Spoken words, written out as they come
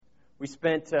We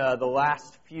spent the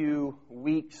last few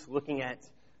weeks looking at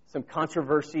some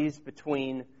controversies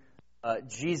between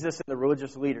Jesus and the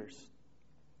religious leaders.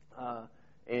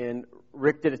 And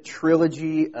Rick did a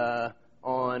trilogy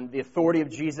on the authority of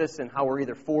Jesus and how we're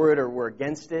either for it or we're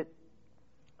against it.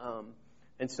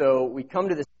 And so we come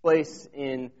to this place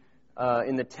in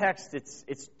the text.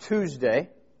 It's Tuesday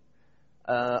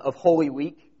of Holy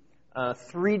Week,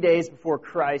 3 days before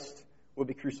Christ will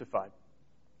be crucified.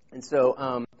 And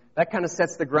so that kind of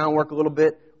sets the groundwork a little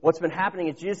bit. What's been happening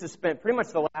is Jesus has spent pretty much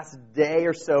the last day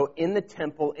or so in the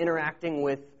temple interacting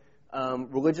with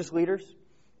religious leaders.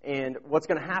 And what's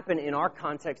going to happen in our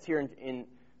context here in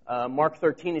Mark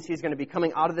 13 is he's going to be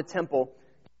coming out of the temple.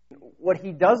 What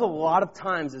he does a lot of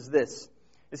times is this,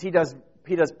 is he does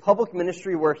public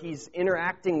ministry where he's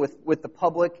interacting with the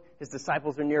public. His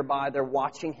disciples are nearby. They're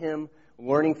watching him,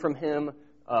 learning from him,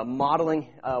 modeling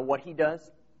what he does.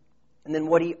 And then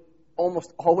what he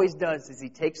almost always does is he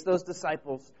takes those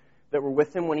disciples that were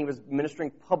with him when he was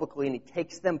ministering publicly and he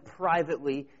takes them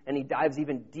privately and he dives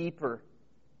even deeper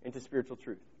into spiritual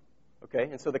truth. Okay?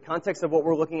 And so the context of what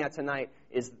we're looking at tonight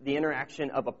is the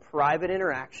interaction of a private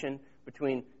interaction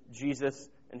between Jesus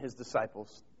and his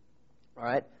disciples. All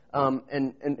right?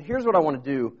 And here's what I want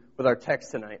to do with our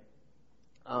text tonight.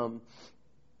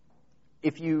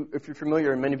 If you're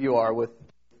familiar, and many of you are, with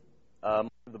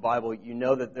the Bible, you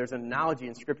know that there's an analogy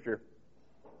in Scripture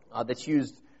that's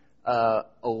used a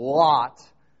lot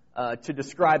to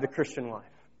describe the Christian life.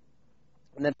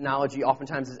 And that analogy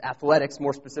oftentimes is athletics,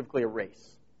 more specifically a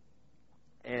race.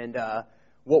 And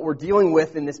what we're dealing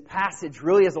with in this passage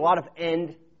really is a lot of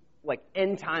end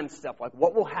time stuff, like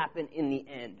what will happen in the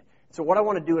end. So what I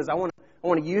want to do is I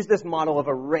want to use this model of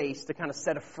a race to kind of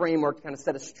set a framework, to kind of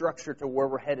set a structure to where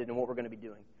we're headed and what we're going to be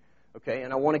doing. Okay,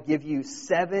 and I want to give you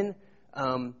 7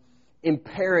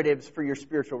 imperatives for your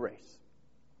spiritual race.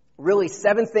 Really,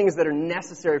 7 things that are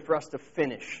necessary for us to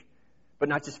finish, but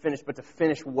not just finish, but to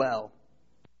finish well.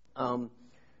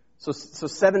 So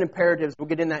 7 imperatives. We'll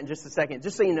get in that in just a second.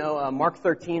 Just so you know, Mark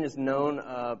 13 is known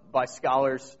by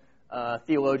scholars,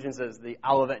 theologians, as the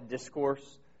Olivet Discourse.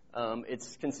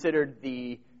 It's considered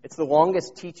it's the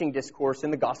longest teaching discourse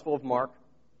in the Gospel of Mark.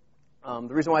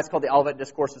 The reason why it's called the Olivet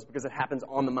Discourse is because it happens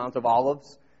on the Mount of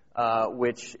Olives,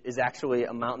 which is actually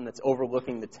a mountain that's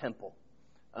overlooking the temple,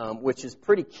 which is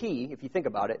pretty key if you think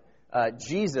about it.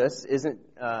 Jesus isn't,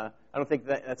 I don't think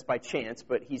that's by chance,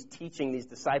 but he's teaching these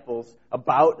disciples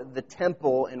about the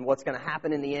temple and what's going to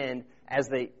happen in the end as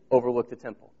they overlook the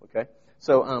temple. Okay,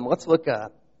 so let's look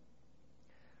at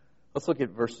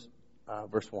verse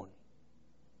 1.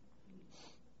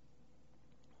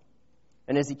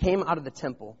 And as he came out of the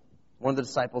temple, one of the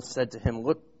disciples said to him,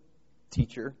 "Look,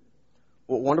 teacher,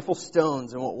 what wonderful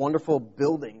stones and what wonderful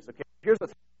buildings." Okay, here's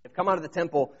what's happening. They've come out of the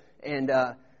temple, and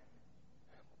I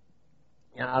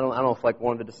don't know if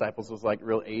one of the disciples was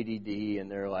real ADD and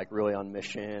they're really on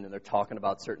mission and they're talking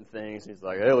about certain things. And he's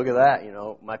like, "Hey, look at that!"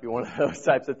 Might be one of those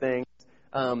types of things.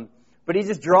 But he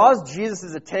just draws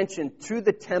Jesus' attention to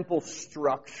the temple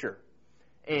structure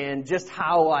and just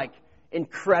how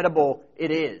incredible it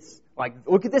is.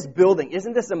 Look at this building.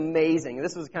 Isn't this amazing?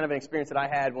 This was kind of an experience that I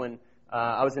had when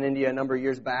I was in India a number of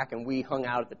years back, and we hung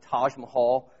out at the Taj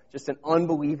Mahal. Just an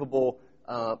unbelievable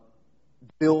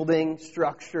building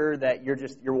structure that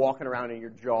you're walking around and your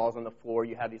jaw's on the floor.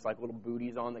 You have these little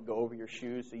booties on that go over your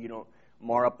shoes so you don't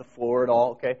mar up the floor at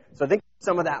all. Okay, so I think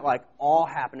some of that all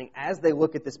happening as they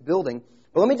look at this building.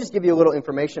 But let me just give you a little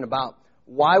information about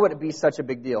why would it be such a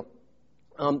big deal.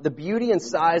 The beauty and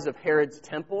size of Herod's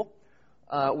temple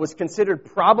was considered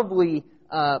probably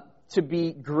to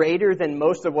be greater than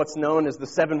most of what's known as the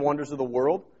 7 wonders of the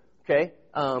world. Okay,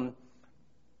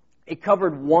 it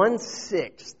covered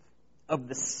 1/6 of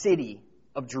the city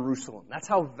of Jerusalem. That's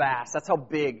how vast, that's how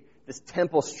big this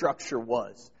temple structure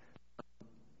was.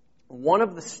 One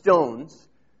of the stones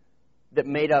that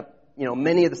made up,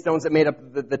 many of the stones that made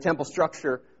up the temple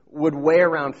structure would weigh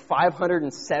around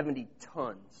 570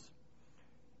 tons.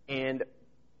 And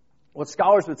what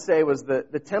scholars would say was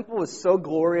the temple was so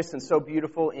glorious and so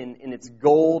beautiful in its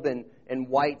gold and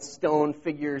white stone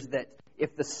figures that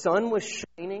if the sun was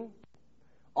shining,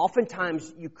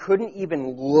 oftentimes you couldn't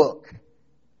even look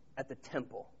at the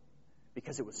temple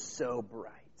because it was so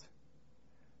bright.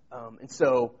 And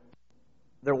so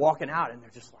they're walking out and they're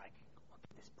just like, "Look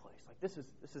at this place.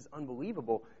 This is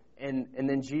unbelievable." And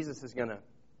then Jesus is going to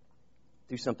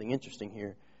do something interesting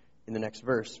here in the next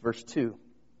verse 2.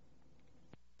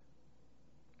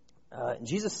 And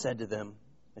Jesus said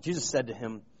to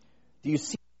him, "Do you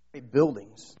see great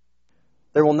buildings?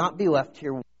 There will not be left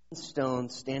here one stone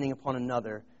standing upon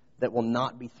another that will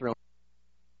not be thrown."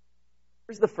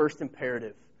 here's the first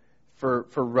imperative for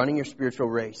running your spiritual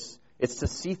race. It's to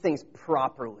see things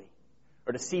properly,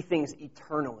 or to see things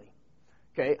eternally.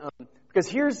 Okay? Because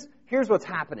here's what's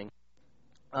happening.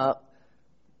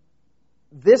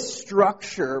 This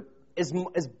structure, is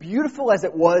as beautiful as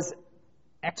it was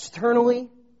externally,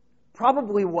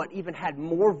 probably what even had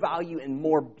more value and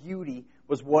more beauty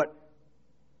was what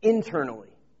internally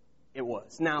it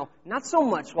was. Now, not so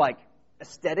much like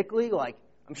aesthetically, like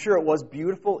I'm sure it was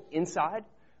beautiful inside,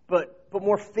 but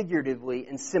more figuratively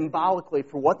and symbolically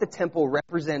for what the temple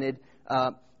represented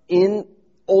in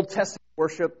Old Testament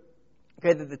worship.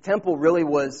 Okay, that the temple really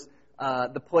was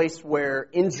the place where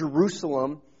in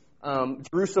Jerusalem,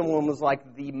 Jerusalem was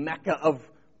like the Mecca of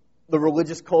the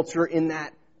religious culture in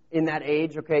that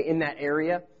age, okay, in that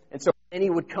area. And so many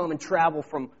would come and travel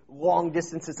from long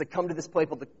distances to come to this place,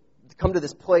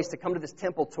 to come to this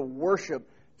temple to worship,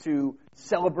 to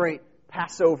celebrate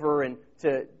Passover, and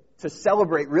to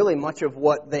celebrate really much of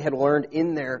what they had learned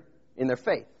in their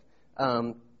faith.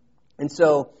 And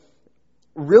so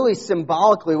really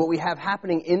symbolically what we have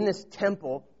happening in this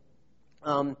temple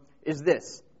is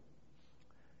this.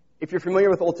 If you're familiar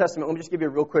with Old Testament, let me just give you a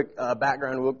real quick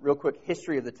background, real quick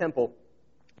history of the temple.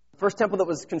 The first temple that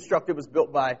was constructed was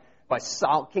built by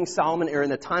King Solomon, or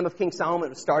in the time of King Solomon. It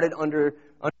was started under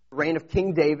the reign of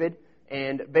King David.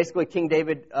 And basically King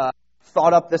David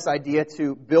thought up this idea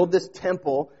to build this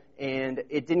temple, and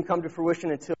it didn't come to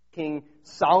fruition until King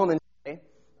Solomon's day.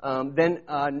 Then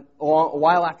a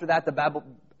while after that,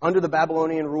 under the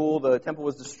Babylonian rule, the temple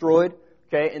was destroyed.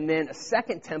 Okay, and then a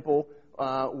second temple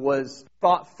was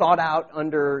thought out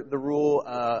under the rule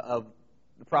of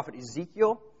the prophet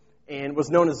Ezekiel, and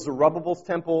was known as Zerubbabel's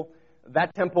temple.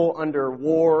 That temple, under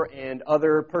war and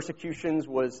other persecutions,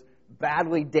 was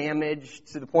badly damaged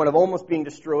to the point of almost being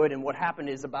destroyed. And what happened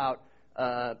is about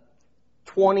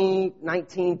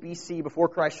 2019 BC, before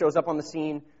Christ shows up on the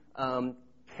scene,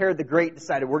 Herod the Great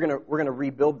decided we're gonna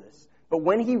rebuild this. But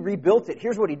when he rebuilt it,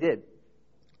 here's what he did.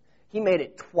 He made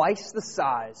it twice the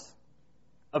size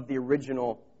of the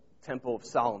original Temple of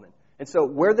Solomon. And so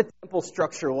where the temple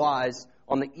structure lies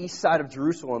on the east side of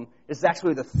Jerusalem is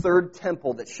actually the third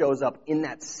temple that shows up in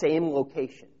that same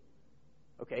location.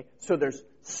 Okay? So there's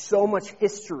so much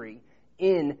history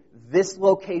in this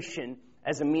location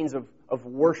as a means of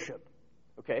worship.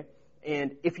 Okay?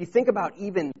 And if you think about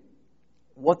even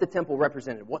what the temple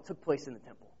represented, what took place in the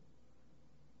temple.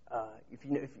 If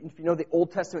you know the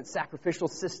Old Testament sacrificial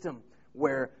system,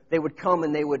 where they would come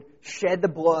and they would shed the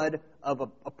blood of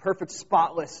a perfect,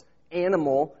 spotless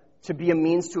animal to be a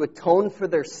means to atone for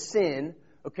their sin,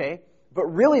 okay? But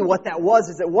really what that was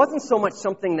is it wasn't so much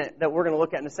something that we're going to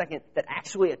look at in a second that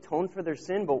actually atoned for their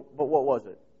sin, but what was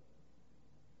it?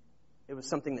 It was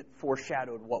something that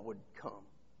foreshadowed what would come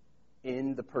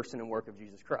in the person and work of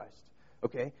Jesus Christ,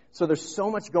 okay? So there's so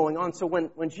much going on. So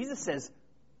when Jesus says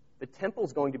the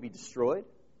temple's going to be destroyed,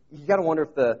 you got to wonder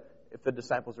if the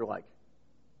disciples are like,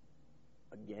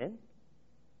 again?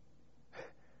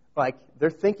 Like, they're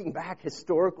thinking back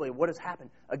historically, what has happened?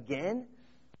 Again?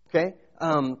 Okay?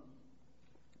 But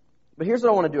here's what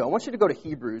I want to do. I want you to go to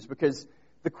Hebrews, because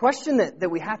the question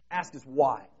that we have to ask is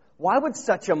why? Why would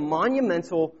such a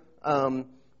monumental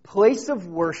place of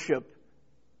worship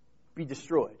be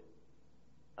destroyed?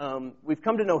 We've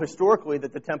come to know historically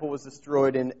that the temple was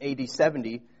destroyed in AD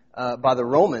 70 by the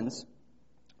Romans.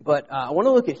 But I want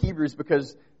to look at Hebrews,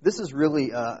 because this is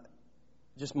really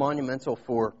just monumental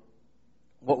for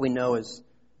what we know is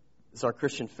our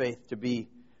Christian faith to be.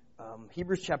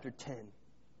 Hebrews chapter 10.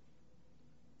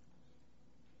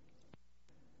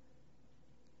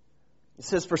 It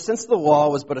says, "For since the law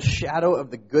was but a shadow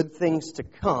of the good things to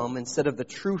come instead of the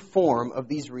true form of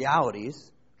these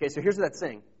realities." Okay, so here's what that's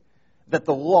saying. That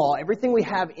the law, everything we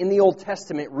have in the Old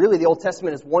Testament, really the Old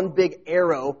Testament is one big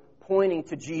arrow pointing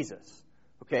to Jesus.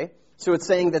 Okay? So it's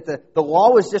saying that the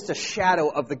law was just a shadow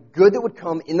of the good that would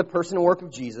come in the person and work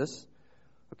of Jesus.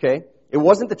 Okay? It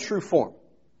wasn't the true form.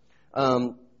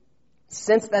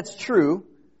 Since that's true,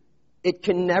 it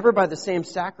can never, by the same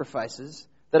sacrifices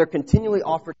that are continually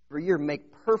offered every year, make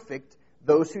perfect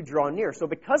those who draw near. So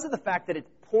because of the fact that it's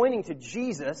pointing to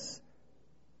Jesus,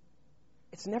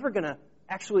 it's never going to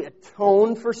actually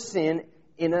atone for sin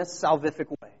in a salvific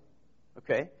way.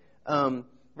 Okay?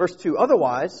 Verse 2,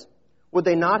 "Otherwise, would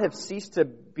they not have ceased to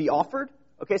be offered?"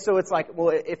 Okay, so it's like, well,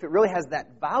 if it really has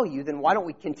that value, then why don't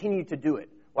we continue to do it?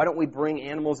 Why don't we bring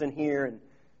animals in here and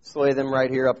slay them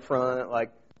right here up front?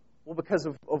 Like, well, because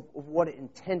of what it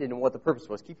intended and what the purpose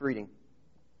was. Keep reading.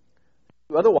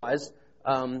 "Otherwise,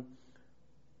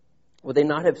 would they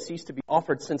not have ceased to be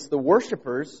offered, since the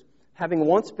worshipers, having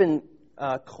once been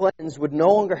cleansed would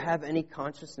no longer have any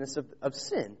consciousness of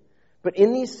sin. But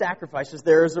in these sacrifices,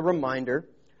 there is a reminder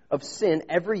of sin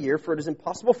every year, for it is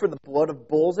impossible for the blood of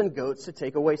bulls and goats to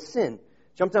take away sin.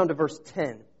 Jump down to verse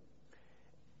 10.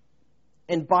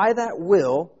 And by that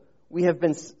will, we have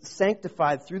been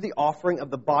sanctified through the offering of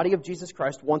the body of Jesus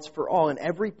Christ once for all, and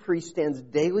every priest stands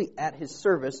daily at his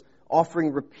service,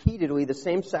 offering repeatedly the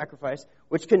same sacrifice,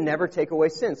 which can never take away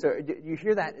sin. So you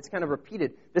hear that? It's kind of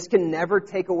repeated. This can never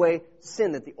take away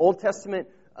sin. That the Old Testament,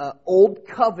 Old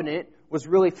Covenant was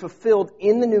really fulfilled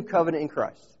in the New Covenant in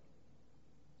Christ.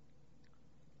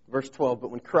 Verse 12,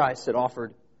 but when Christ had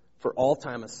offered for all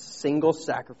time a single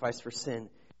sacrifice for sin,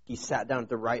 he sat down at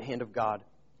the right hand of God,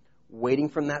 waiting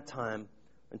from that time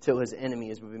until his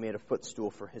enemies would be made a footstool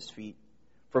for his feet.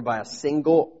 For by a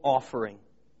single offering,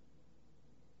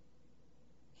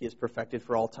 he has perfected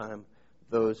for all time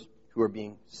those who are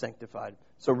being sanctified.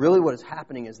 So really what is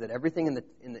happening is that everything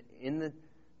in the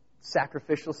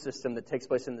sacrificial system that takes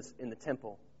place in the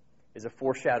temple is a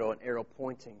foreshadow, an arrow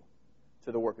pointing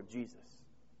to the work of Jesus.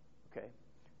 Okay,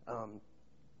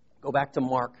 go back to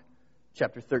Mark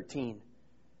chapter 13.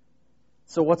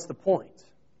 So what's the point?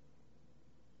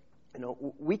 You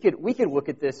know, we could look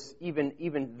at this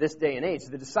even this day and age.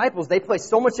 The disciples, they placed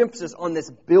so much emphasis on this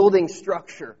building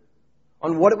structure,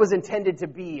 on what it was intended to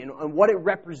be, and on what it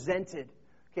represented.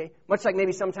 Okay, much like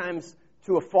maybe sometimes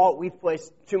to a fault we've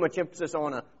placed too much emphasis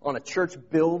on a church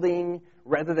building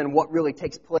rather than what really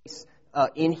takes place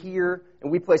in here,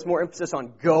 and we place more emphasis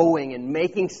on going and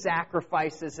making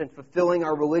sacrifices and fulfilling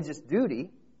our religious duty,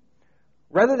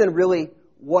 rather than really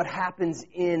what happens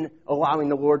in allowing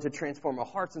the Lord to transform our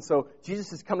hearts. And so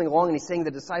Jesus is coming along and he's saying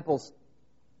to the disciples,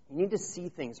 you need to see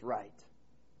things right.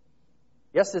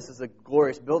 Yes, this is a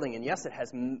glorious building, and yes, it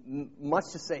has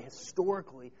much to say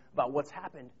historically about what's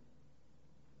happened,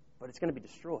 but it's going to be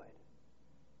destroyed.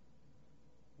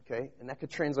 Okay? And that could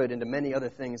translate into many other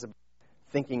things,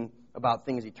 thinking about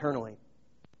things eternally.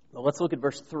 Now let's look at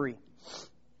verse 3.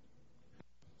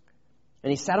 And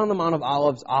he sat on the Mount of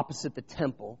Olives opposite the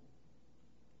temple.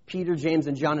 Peter, James,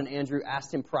 and John and Andrew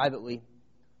asked him privately,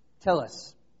 tell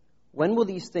us, when will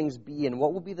these things be, and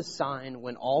what will be the sign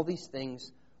when all these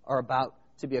things are about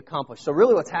to be accomplished? So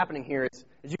really what's happening here is,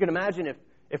 as you can imagine,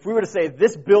 if we were to say,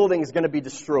 this building is going to be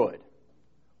destroyed,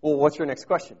 well, what's your next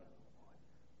question?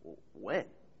 When?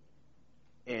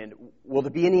 And will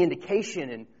there be any indication?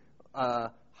 And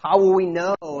how will we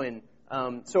know? And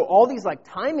so all these like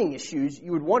timing issues,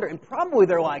 you would wonder. And probably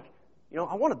they're like, you know,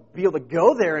 I want to be able to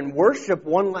go there and worship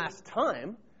one last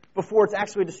time before it's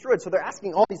actually destroyed. So they're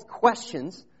asking all these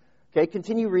questions. Okay,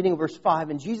 continue reading verse 5.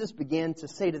 And Jesus began to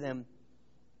say to them,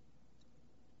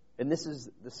 and this is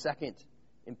the second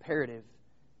imperative,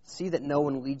 see that no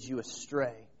one leads you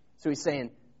astray. So he's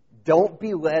saying, don't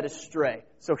be led astray.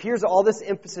 So here's all this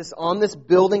emphasis on this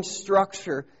building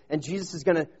structure, and Jesus is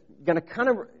going to kind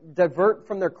of divert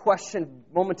from their question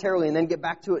momentarily and then get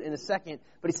back to it in a second.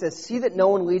 But he says, see that no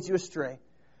one leads you astray.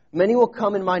 Many will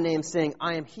come in my name saying,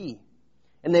 I am he,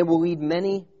 and they will lead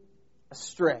many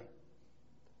astray.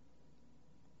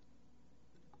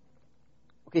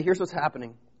 Okay, here's what's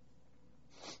happening.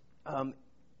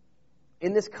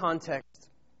 In this context,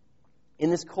 in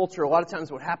this culture, a lot of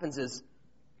times what happens is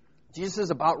Jesus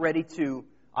is about ready to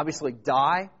obviously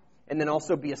die and then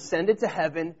also be ascended to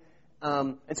heaven.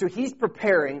 And so he's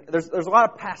preparing. There's a lot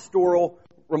of pastoral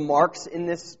remarks in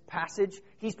this passage.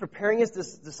 He's preparing his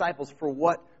disciples for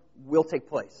what will take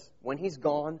place when he's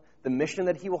gone, the mission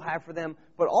that he will have for them,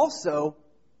 but also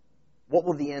what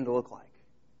will the end look like.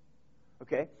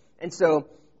 Okay? And so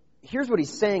here's what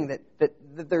he's saying, that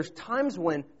there's times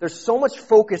when there's so much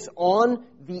focus on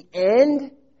the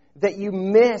end that you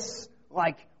miss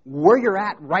like where you're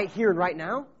at right here and right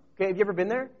now. Okay, have you ever been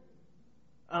there?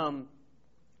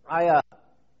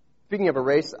 Speaking of a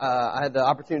race, I had the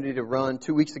opportunity to run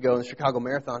 2 weeks ago in the Chicago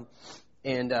Marathon,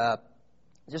 and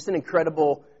just an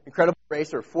incredible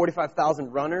race. There were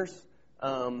 45,000 runners,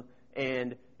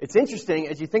 and it's interesting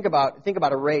as you think about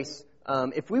a race.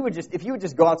 If you would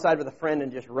just go outside with a friend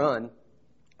and just run,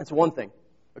 that's one thing,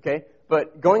 okay?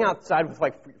 But going outside with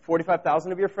like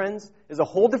 45,000 of your friends is a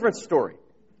whole different story,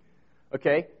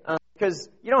 okay? Because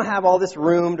you don't have all this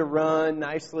room to run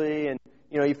nicely and,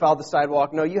 you know, you follow the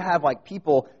sidewalk. No, you have like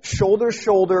people shoulder to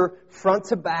shoulder, front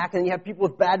to back, and you have people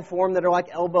with bad form that are like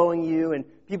elbowing you, and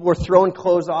people are throwing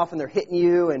clothes off and they're hitting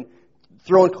you and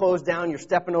throwing clothes down, you're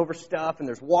stepping over stuff, and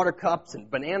there's water cups and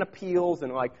banana peels,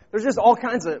 and like there's just all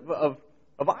kinds of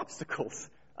obstacles.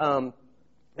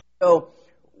 So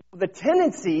the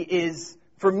tendency is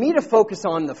for me to focus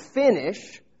on the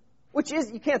finish, which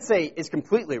is, you can't say is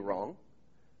completely wrong,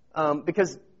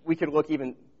 because we could look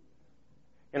even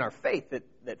in our faith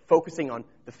that focusing on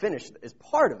the finish is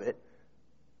part of it.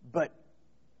 But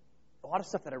a lot of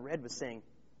stuff that I read was saying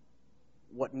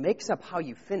what makes up how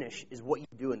you finish is what you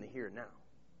do in the here and now.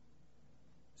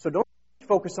 So don't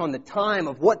focus on the time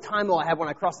of what time will I have when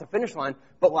I cross the finish line,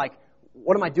 but like,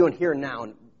 what am I doing here and now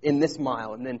in this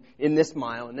mile, and then in this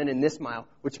mile, and then in this mile,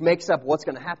 which makes up what's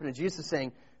going to happen. And Jesus is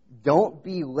saying, don't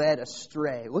be led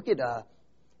astray. Look at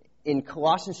in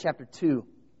Colossians chapter 2.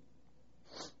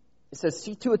 It says,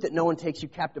 see to it that no one takes you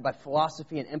captive by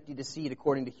philosophy and empty deceit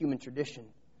according to human tradition,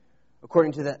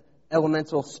 according to the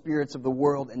elemental spirits of the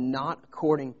world, and not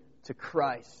according to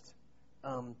Christ.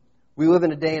 We live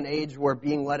in a day and age where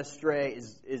being led astray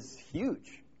is huge.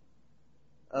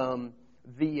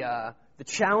 The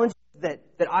challenges that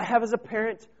I have as a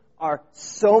parent are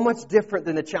so much different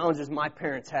than the challenges my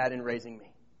parents had in raising me.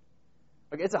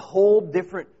 Okay, it's a whole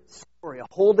different story, a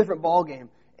whole different ballgame.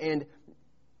 And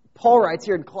Paul writes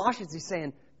here in Colossians, he's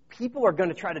saying, people are going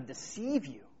to try to deceive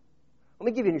you. Let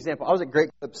me give you an example. I was at Great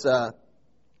Clips. I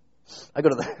go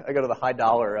to the high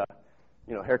dollar,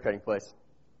 haircutting place.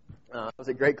 I was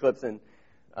at Great Clips, and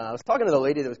I was talking to the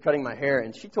lady that was cutting my hair,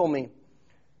 and she told me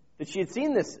that she had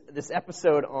seen this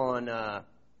episode on what's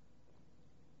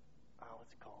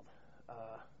it called?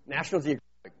 National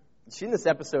Geographic. She'd seen this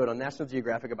episode on National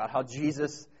Geographic about how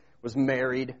Jesus was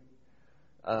married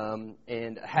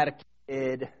and had a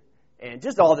kid, and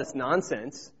just all this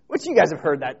nonsense, which you guys have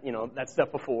heard that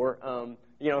stuff before.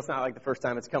 It's not like the first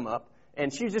time it's come up.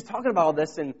 And she was just talking about all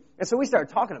this, and so we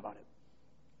started talking about it.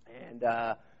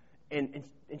 And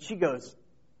she goes,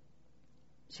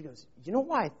 you know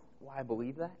why I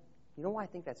believe that? You know why I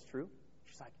think that's true?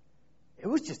 She's like, it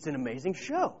was just an amazing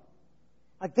show.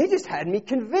 Like, they just had me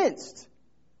convinced.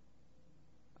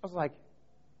 I was like,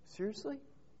 seriously?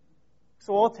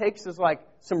 So all it takes is like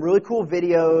some really cool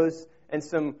videos and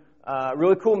some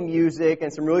really cool music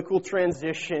and some really cool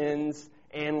transitions,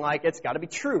 and like, it's got to be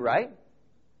true, right?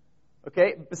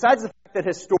 Okay, besides the fact that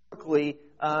historically,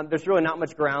 there's really not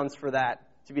much grounds for that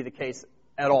to be the case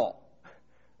at all.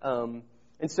 And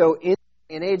so in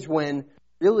an age when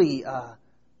really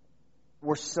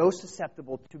we're so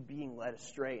susceptible to being led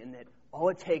astray, and that all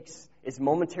it takes is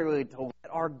momentarily to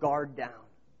let our guard down,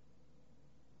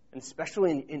 and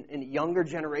especially in younger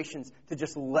generations, to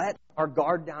just let our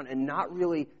guard down and not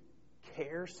really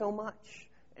care so much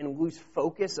and lose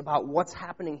focus about what's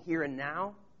happening here and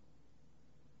now,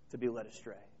 to be led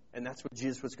astray. And that's what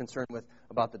Jesus was concerned with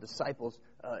about the disciples.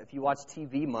 If you watch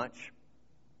TV much,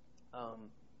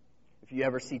 if you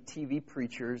ever see TV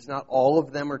preachers, not all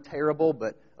of them are terrible,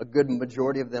 but a good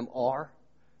majority of them are.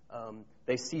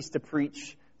 They cease to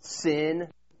preach sin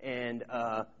and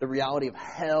the reality of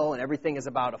hell, and everything is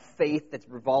about a faith that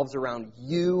revolves around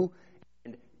you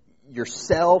and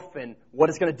yourself and what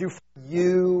it's going to do for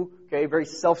you. Okay, very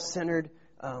self-centered.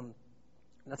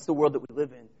 That's the world that we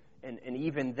live in. And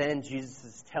even then, Jesus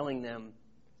is telling them,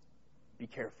 be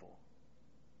careful.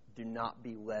 Do not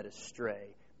be led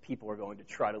astray. People are going to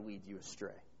try to lead you astray.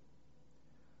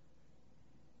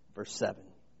 Verse 7.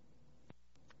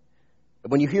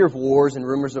 But when you hear of wars and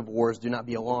rumors of wars, do not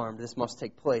be alarmed. This must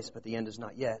take place, but the end is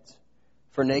not yet.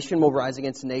 For nation will rise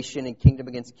against nation and kingdom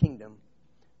against kingdom.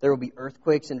 There will be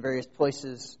earthquakes in various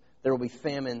places. There will be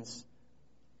famines.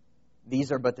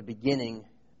 These are but the beginning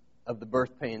of the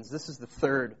birth pains. This is the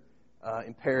third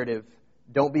imperative.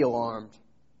 Don't be alarmed.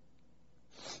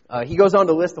 He goes on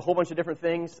to list a whole bunch of different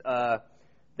things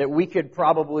that we could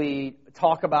probably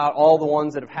talk about, all the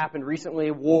ones that have happened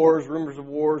recently: wars, rumors of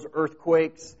wars,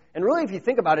 earthquakes. And really, if you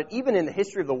think about it, even in the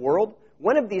history of the world,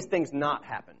 when have these things not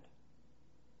happened?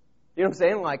 You know what I'm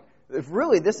saying? Like, if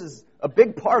really this is a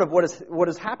big part of what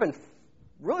has happened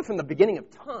really from the beginning of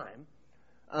time.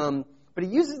 But he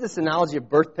uses this analogy of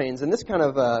birth pains, and this kind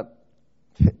of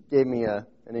gave me an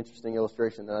interesting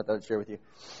illustration that I thought I'd share with you.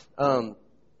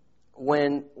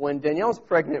 When Danielle was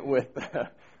pregnant with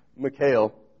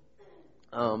Mikhail,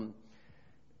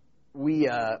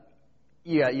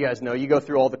 you guys know, you go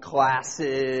through all the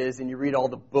classes and you read all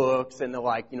the books, and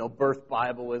the birth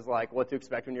Bible is like what to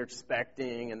expect when you're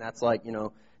expecting, and that's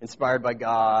inspired by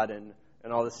God and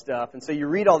all this stuff. And so you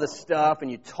read all this stuff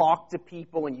and you talk to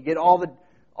people and you get all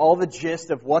the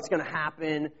gist of what's going to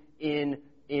happen in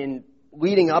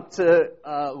leading up to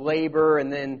labor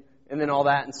and then all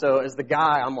that. And so as the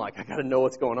guy, I'm like, I got to know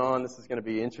what's going on. This is going to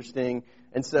be interesting.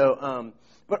 And so,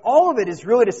 but all of it is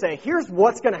really to say, here's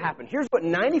what's going to happen. Here's what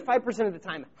 95% of the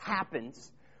time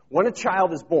happens when a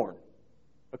child is born.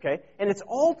 Okay? And it's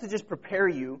all to just prepare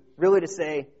you, really to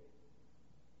say,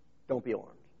 don't be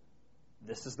alarmed.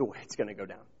 This is the way it's going to go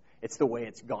down. It's the way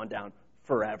it's gone down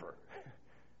forever.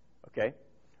 Okay?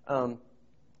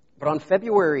 But on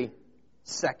February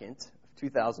 2nd of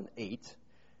 2008,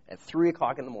 at 3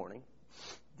 o'clock in the morning,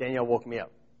 Danielle woke me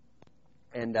up.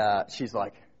 And she's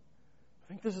like, I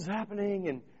think this is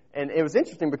happening. And it was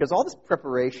interesting because all this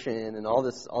preparation and all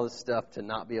this stuff to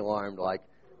not be alarmed, like,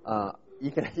 you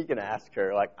can ask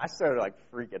her. Like, I started, like,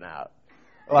 freaking out.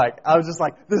 Like, I was just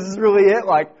like, this is really it?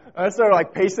 Like, I started,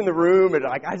 like, pacing the room, and,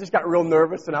 like, I just got real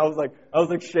nervous, and I was, like,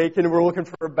 shaking, and we're looking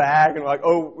for a bag, and, like,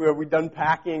 oh, we done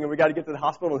packing, and we got to get to the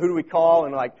hospital, and who do we call?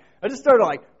 And, like, I just started,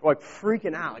 like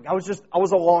freaking out. Like, I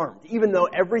was alarmed, even though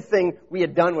everything we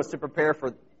had done was to prepare for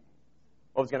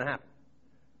what was going to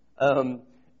happen.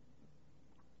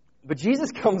 But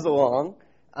Jesus comes along,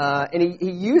 and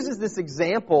he uses this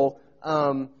example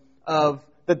of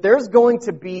that there's going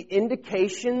to be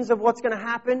indications of what's going to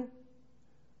happen,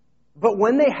 but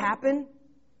when they happen,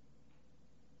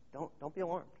 don't be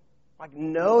alarmed. Like,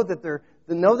 know that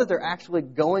they're actually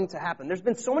going to happen. There's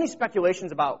been so many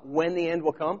speculations about when the end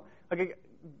will come. Like,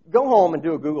 go home and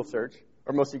do a Google search,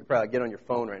 or most of you could probably get on your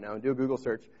phone right now and do a Google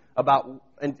search about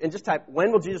and just type,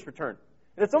 when will Jesus return?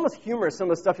 And it's almost humorous, some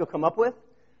of the stuff you'll come up with.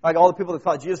 Like all the people that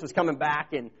thought Jesus was coming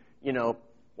back in,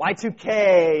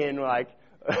 Y2K and like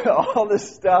all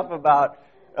this stuff about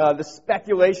the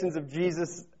speculations of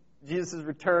Jesus'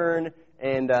 return.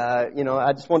 And,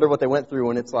 I just wonder what they went through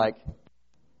when it's like,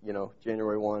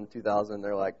 January 1, 2000,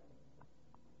 they're like,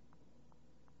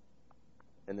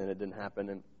 and then it didn't happen.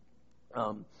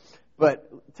 And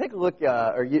but take a look,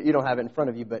 or you don't have it in front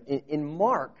of you, but in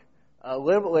Mark, a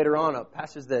little bit later on, a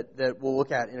passage that we'll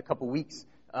look at in a couple weeks,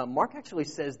 Mark actually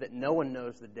says that no one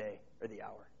knows the day or the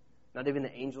hour. Not even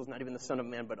the angels, not even the Son of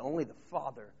Man, but only the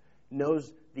Father knows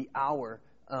the hour.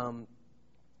 And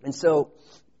so,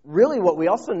 really what we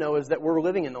also know is that we're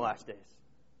living in the last days.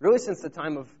 Really, since the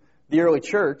time of the early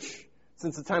church,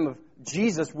 since the time of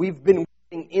Jesus, we've been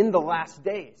living in the last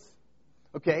days.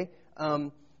 Okay?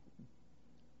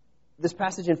 This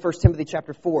passage in 1 Timothy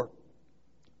chapter 4,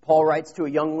 Paul writes to a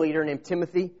young leader named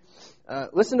Timothy.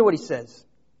 Listen to what he says.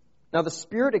 Now the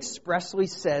Spirit expressly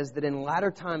says that in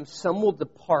latter times some will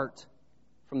depart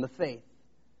from the faith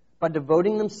by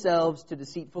devoting themselves to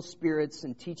deceitful spirits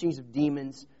and teachings of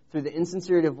demons through the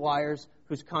insincerity of liars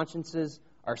whose consciences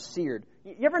are seared.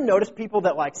 You ever notice people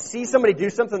that like see somebody do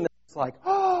something that's like,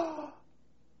 oh,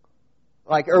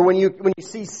 like, or when you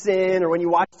see sin or when you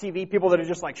watch TV, people that are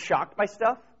just like shocked by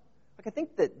stuff? Like, I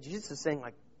think that Jesus is saying,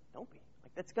 like, don't be.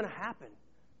 Like, that's going to happen.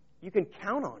 You can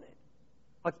count on it.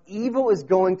 Like, evil is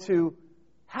going to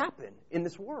happen in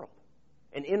this world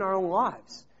and in our own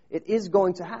lives. It is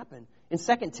going to happen. In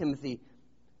 2 Timothy,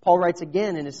 Paul writes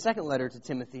again in his second letter to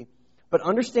Timothy, but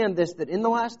understand this, that in the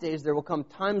last days there will come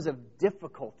times of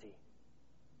difficulty.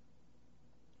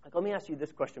 Like, let me ask you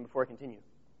this question before I continue.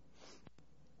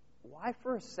 Why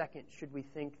for a second should we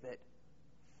think that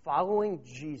following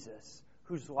Jesus,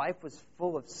 whose life was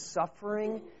full of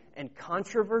suffering and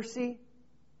controversy,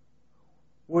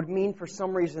 would mean for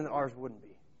some reason that ours wouldn't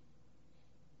be?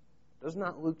 Does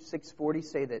not Luke 6:40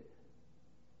 say that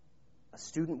a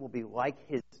student will be like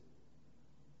his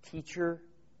teacher,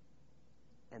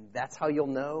 and that's how you'll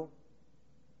know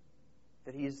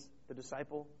that he's the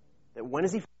disciple? That when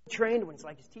is he trained? When he's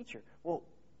like his teacher. Well,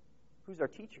 who's our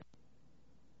teacher?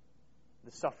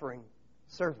 The suffering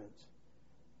servant.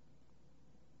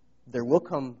 There will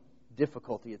come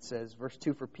difficulty, it says. Verse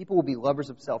 2, for people will be lovers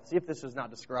of self. See if this does not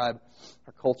describe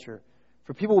our culture.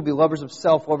 For people will be lovers of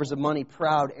self, lovers of money,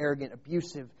 proud, arrogant,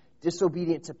 abusive,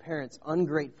 disobedient to parents,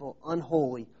 ungrateful,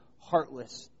 unholy,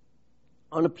 heartless,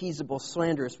 unappeasable,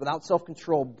 slanderous, without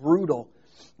self-control, brutal,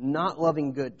 not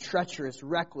loving good, treacherous,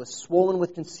 reckless, swollen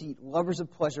with conceit, lovers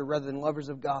of pleasure rather than lovers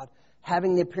of God,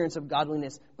 having the appearance of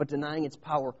godliness but denying its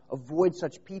power. Avoid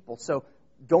such people. So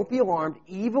don't be alarmed.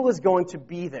 Evil is going to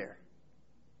be there.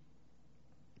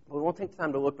 We won't take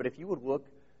time to look, but if you would look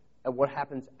at what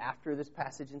happens after this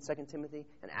passage in 2 Timothy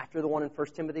and after the one in 1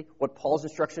 Timothy, what Paul's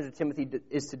instruction to Timothy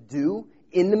is to do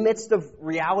in the midst of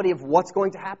reality of what's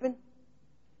going to happen,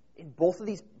 in both of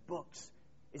these books,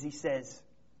 is he says,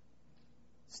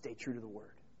 stay true to the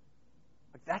Word.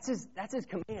 Like that's his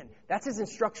command. That's his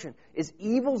instruction, is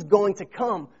evil's going to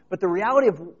come, but the reality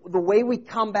of the way we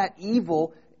combat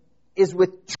evil is with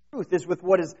truth, is with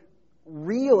what is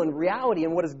real and reality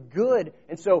and what is good.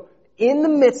 And so in the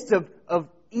midst of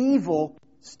evil,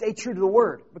 stay true to the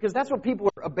Word. Because that's what people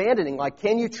are abandoning. Like,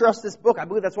 can you trust this book? I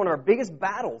believe that's one of our biggest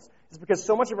battles. Is because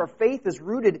so much of our faith is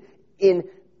rooted in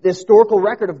the historical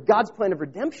record of God's plan of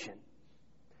redemption.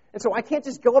 And so I can't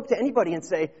just go up to anybody and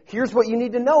say, here's what you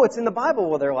need to know. It's in the Bible.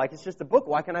 Well, they're like, it's just a book.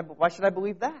 Why should I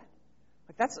believe that?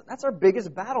 Like that's our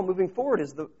biggest battle moving forward,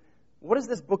 is what does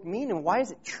this book mean and why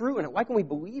is it true and why can we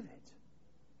believe it?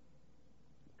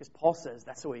 Because Paul says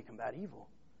that's the way you combat evil,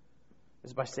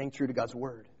 is by staying true to God's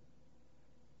Word.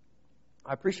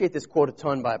 I appreciate this quote a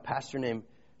ton by a pastor named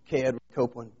K. Edward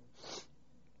Copeland.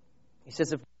 He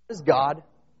says, if God is God,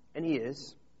 and He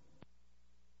is,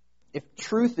 if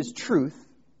truth is truth,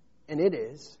 and it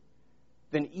is,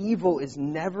 then evil is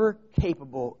never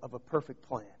capable of a perfect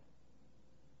plan.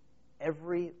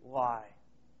 Every lie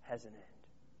has an end.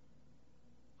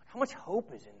 How much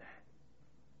hope is in that?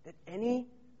 That any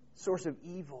source of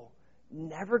evil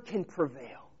never can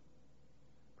prevail.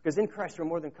 Because in Christ we're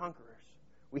more than conquerors.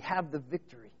 We have the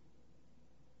victory.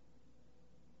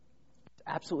 It's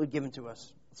absolutely given to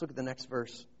us. Let's look at the next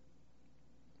verse.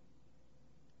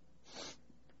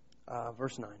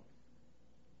 Verse 9.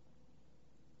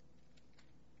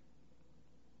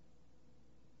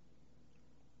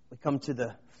 We come to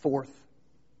the fourth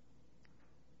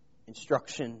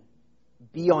instruction.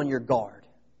 Be on your guard.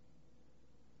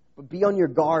 But be on your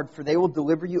guard, for they will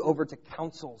deliver you over to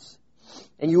councils.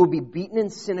 And you will be beaten in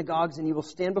synagogues, and you will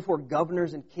stand before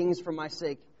governors and kings for my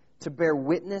sake to bear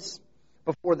witness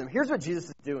before them. Here's what Jesus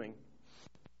is doing.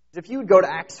 If you would go to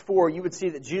Acts 4, you would see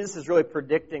that Jesus is really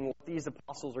predicting what these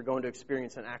apostles are going to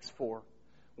experience in Acts 4.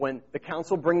 When the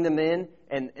council bring them in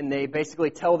and they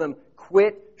basically tell them,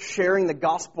 quit sharing the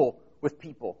gospel with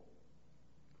people.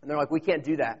 And they're like, we can't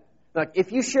do that. They're like,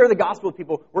 if you share the gospel with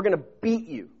people, we're going to beat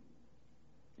you.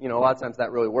 You know, a lot of times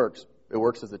that really works. It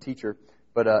works as a teacher.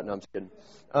 But no, I'm just kidding.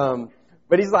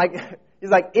 But he's like,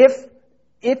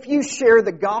 if you share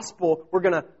the gospel, we're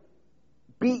going to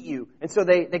beat you. And so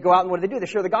they go out and what do? They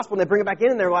share the gospel and they bring it back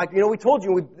in and they're like, we told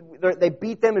you. They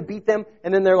beat them,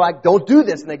 and then they're like, don't do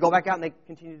this. And they go back out and they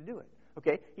continue to do it.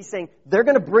 Okay? He's saying they're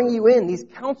going to bring you in, these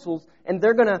councils, and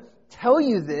they're going to tell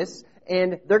you this,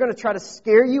 and they're going to try to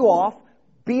scare you off.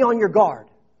 Be on your guard.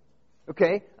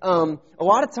 Okay? A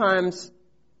lot of times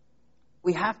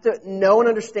we have to know and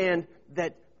understand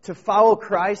that to follow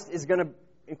Christ is going to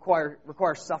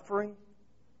require suffering.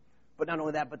 But not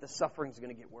only that, but the suffering is going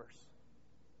to get worse.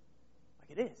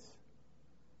 Like it is.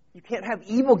 You can't have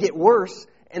evil get worse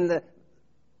and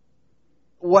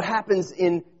what happens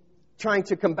in trying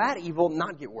to combat evil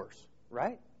not get worse,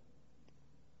 right?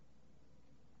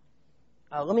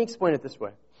 Let me explain it this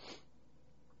way.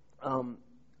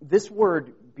 This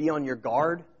word, be on your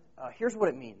guard, here's what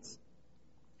it means.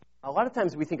 A lot of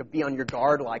times we think of be on your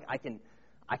guard like I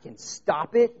can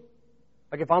stop it.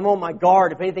 Like if I'm on my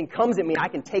guard, if anything comes at me, I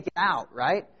can take it out,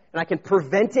 right? And I can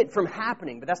prevent it from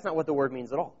happening. But that's not what the word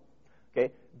means at all.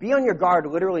 Okay? Be on your guard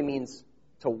literally means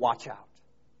to watch out.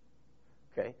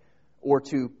 Okay? Or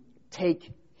to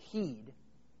take heed.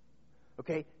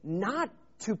 Okay? Not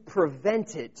to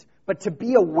prevent it, but to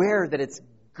be aware that it's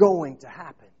going to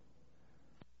happen.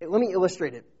 Let me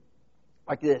illustrate it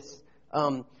like this.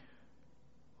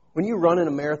 When you run in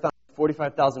a marathon with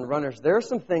 45,000 runners, there are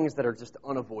some things that are just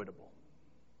unavoidable.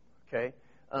 Okay?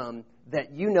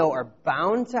 That you know are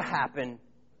bound to happen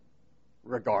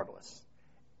regardless.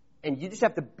 And you just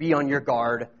have to be on your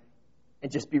guard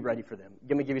and just be ready for them.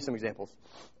 Let me give you some examples.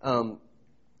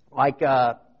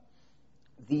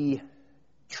 The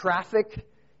traffic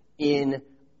in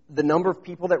the number of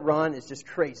people that run is just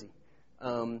crazy.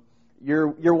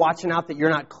 You're watching out that you're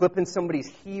not clipping somebody's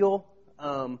heel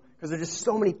because there's just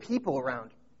so many people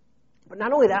around. But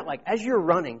not only that, like as you're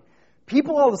running,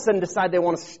 people all of a sudden decide they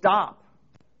want to stop.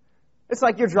 It's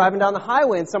like you're driving down the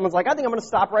highway and someone's like, I think I'm going to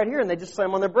stop right here, and they just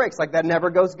slam on their brakes. Like that never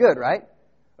goes good, right?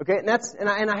 Okay, and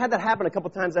I had that happen a couple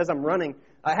times as I'm running.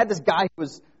 I had this guy who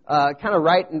was kind of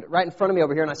right in front of me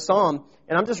over here, and I saw him,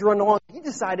 and I'm just running along. He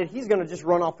decided he's going to just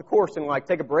run off the course and like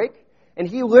take a break, and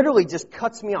he literally just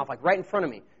cuts me off like right in front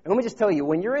of me. And let me just tell you,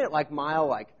 when you're at like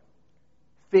mile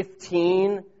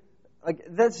 15, like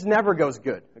this never goes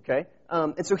good. Okay.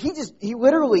 And so he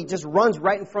literally just runs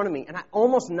right in front of me, and I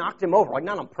almost knocked him over, like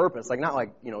not on purpose, like not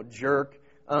like, jerk,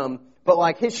 but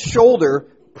like his shoulder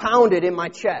pounded in my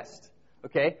chest,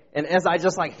 okay? And as I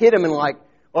just like hit him and like,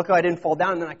 luckily I didn't fall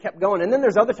down, and then I kept going. And then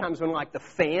there's other times when like the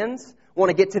fans want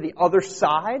to get to the other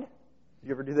side. Did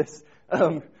you ever do this?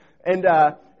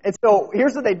 And so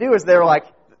here's what they do is they're like,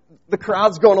 the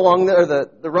crowd's going along there,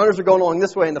 the runners are going along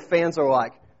this way, and the fans are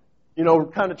like,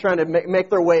 kind of trying to make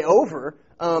their way over.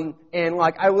 And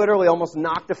like I literally almost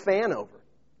knocked a fan over.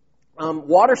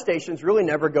 Water stations really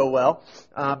never go well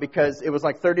because it was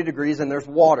like 30 degrees and there's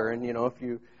water. And, if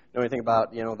you know anything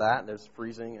about, that, there's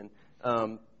freezing.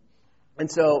 And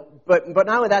so, but not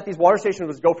only that, these water stations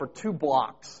would go for 2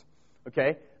 blocks.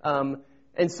 Okay?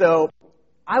 And so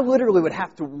I literally would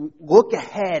have to look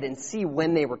ahead and see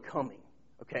when they were coming.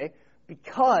 Okay?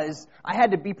 Because I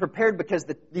had to be prepared because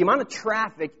the amount of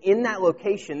traffic in that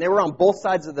location, they were on both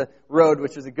sides of the road,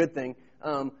 which is a good thing.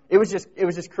 It was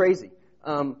just crazy.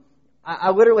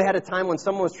 I literally had a time when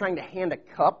someone was trying to hand a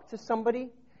cup to somebody,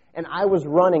 and I was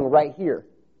running right here.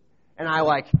 And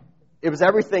it was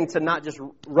everything to not just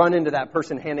run into that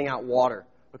person handing out water.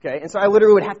 Okay? And so I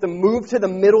literally would have to move to the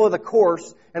middle of the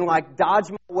course and dodge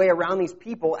my way around these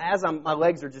people as my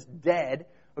legs are just dead.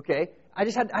 Okay? I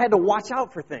had to watch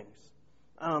out for things.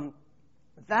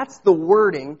 That's the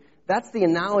wording, that's the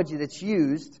analogy that's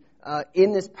used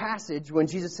in this passage when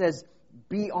Jesus says,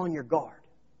 be on your guard.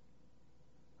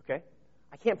 Okay?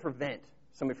 I can't prevent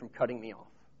somebody from cutting me off.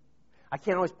 I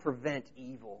can't always prevent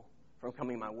evil from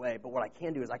coming my way, but what I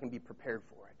can do is I can be prepared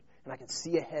for it. And I can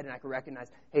see ahead and I can recognize,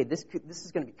 hey, this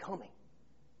is going to be coming.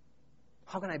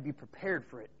 How can I be prepared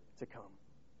for it to come?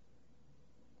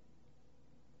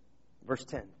 Verse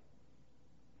 10.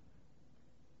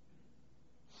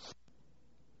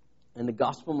 And the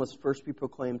gospel must first be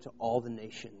proclaimed to all the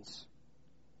nations.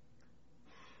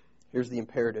 Here's the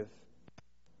imperative.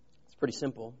 It's pretty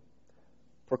simple.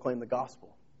 Proclaim the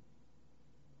gospel.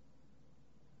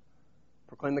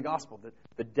 Proclaim the gospel.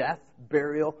 The death,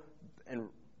 burial, and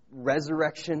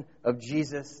resurrection of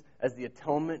Jesus as the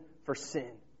atonement for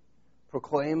sin.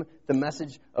 Proclaim the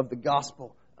message of the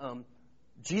gospel.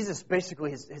 Jesus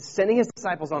basically is sending his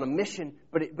disciples on a mission,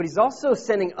 but he's also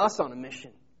sending us on a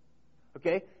mission.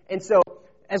 Okay? And so,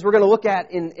 as we're going to look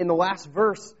at in the last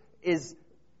verse, is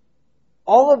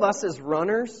all of us as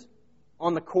runners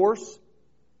on the course,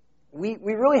 we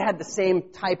really had the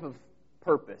same type of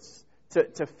purpose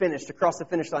to finish, to cross the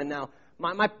finish line. Now,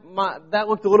 that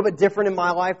looked a little bit different in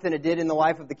my life than it did in the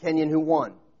life of the Kenyan who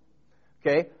won.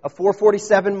 Okay? A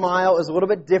 4:47 mile is a little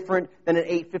bit different than an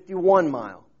 8:51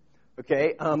 mile.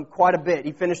 Okay? Quite a bit.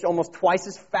 He finished almost twice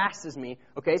as fast as me.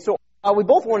 Okay? So, we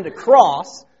both wanted to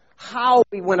cross. How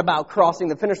we went about crossing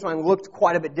the finish line looked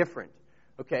quite a bit different.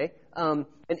 Okay? And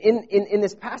in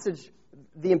this passage,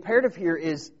 the imperative here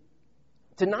is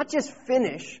to not just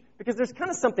finish, because there's kind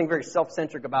of something very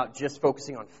self-centric about just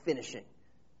focusing on finishing.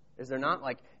 Is there not?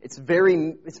 It's very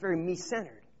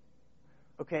me-centered.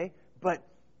 Okay? But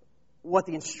what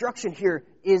the instruction here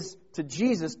is to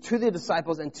Jesus, to the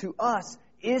disciples, and to us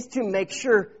is to make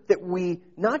sure that we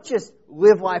not just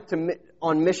live life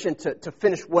on mission to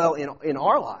finish well in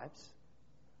our lives,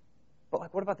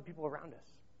 but what about the people around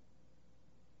us?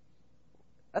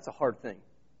 That's a hard thing.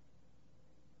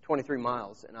 23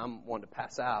 miles, and I'm wanting to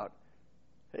pass out.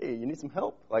 Hey, you need some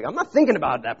help? I'm not thinking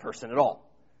about that person at all.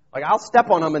 I'll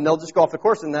step on them, and they'll just go off the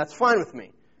course, and that's fine with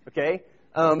me. Okay?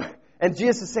 And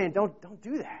Jesus is saying, don't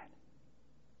do that.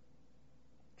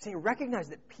 He's saying, recognize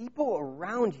that people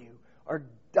around you are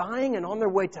dying and on their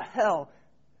way to hell,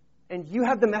 and you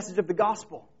have the message of the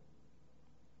gospel.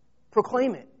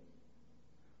 Proclaim it.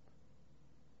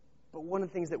 But one of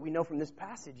the things that we know from this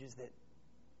passage is that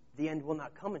the end will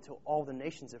not come until all the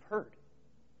nations have heard.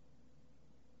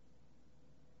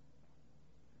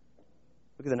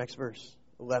 Look at the next verse,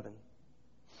 11.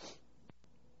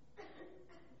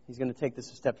 He's going to take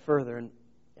this a step further. And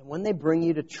when they bring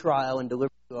you to trial and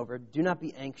deliver you over, do not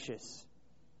be anxious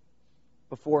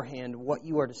beforehand what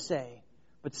you are to say,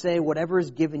 but say whatever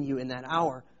is given you in that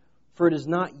hour. For it is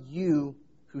not you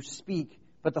who speak,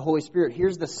 but the Holy Spirit.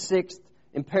 Here's the sixth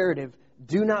imperative.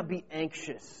 Do not be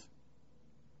anxious.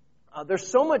 There's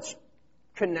so much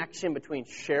connection between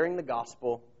sharing the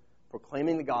gospel,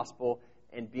 proclaiming the gospel,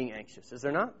 and being anxious. Is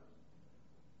there not?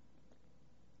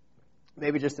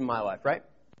 Maybe just in my life, right?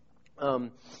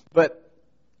 But,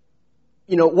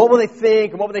 what will they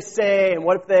think, and what will they say, and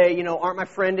what if they, aren't my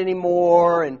friend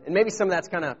anymore? And maybe some of that's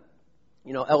kind of,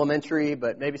 elementary,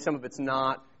 but maybe some of it's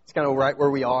not. It's kind of right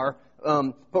where we are.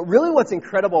 But really what's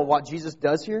incredible, what Jesus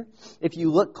does here, if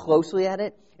you look closely at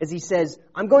it, is he says,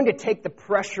 I'm going to take the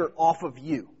pressure off of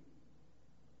you.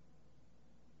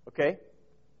 Okay?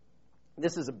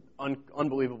 This is an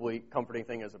unbelievably comforting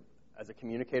thing as a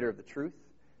communicator of the truth,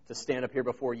 to stand up here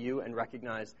before you and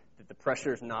recognize that the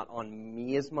pressure is not on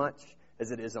me as much as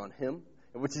it is on him,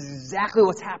 which is exactly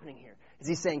what's happening here. Is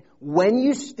he's saying, when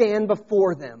you stand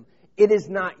before them, it is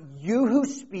not you who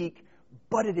speak,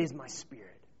 but it is my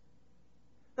Spirit.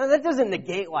 Now, that doesn't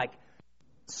negate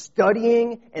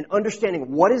studying and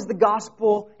understanding what is the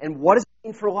gospel and what does it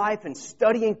mean for life and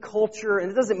studying culture. And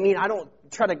it doesn't mean I don't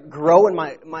try to grow in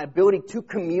my ability to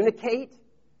communicate.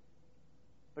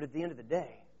 But at the end of the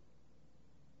day,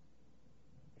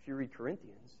 if you read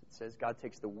Corinthians, it says God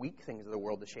takes the weak things of the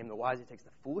world to shame the wise. He takes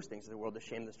the foolish things of the world to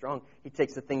shame the strong. He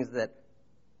takes the things that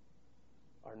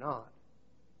are not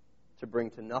to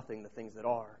bring to nothing the things that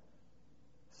are,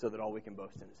 so that all we can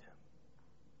boast in is Him.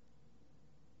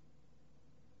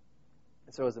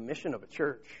 And so as a mission of a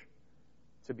church,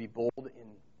 to be bold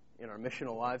in our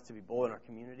missional lives, to be bold in our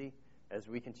community, as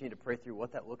we continue to pray through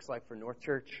what that looks like for North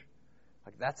Church.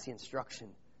 Like, that's the instruction.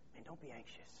 Man, don't be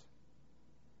anxious.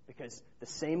 Because the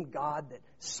same God that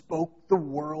spoke the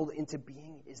world into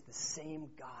being is the same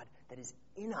God that is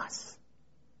in us.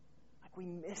 Like, we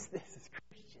miss this as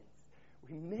Christians.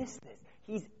 We miss this.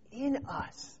 He's in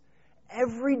us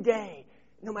every day,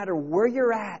 no matter where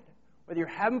you're at, whether you're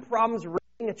having problems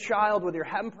raising a child, whether you're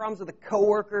having problems with a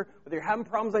coworker, whether you're having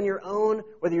problems on your own,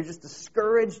 whether you're just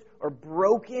discouraged or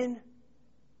broken.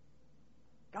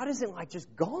 God isn't like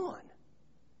just gone.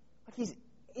 Like, He's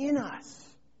in us.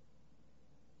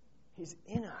 He's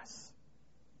in us,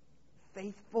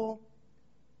 faithful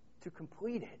to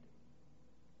complete it.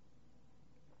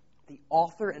 The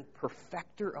author and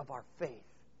perfecter of our faith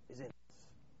is in us.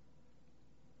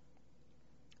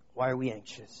 Why are we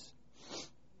anxious?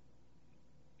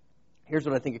 Here's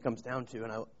what I think it comes down to,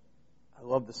 and I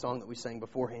love the song that we sang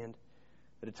beforehand,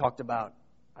 that it talked about,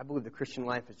 I believe the Christian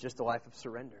life is just a life of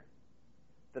surrender.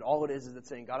 That all it is it's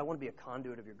saying, God, I want to be a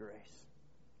conduit of your grace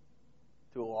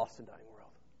to a lost and dying world.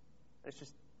 It's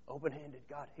just open-handed.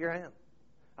 God, here I am.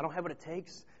 I don't have what it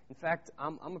takes. In fact,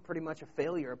 I'm pretty much a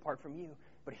failure apart from you.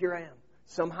 But here I am.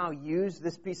 Somehow use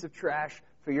this piece of trash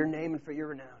for your name and for your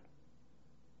renown.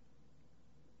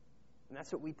 And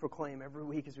that's what we proclaim every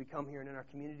week as we come here and in our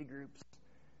community groups,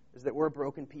 is that we're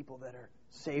broken people that are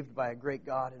saved by a great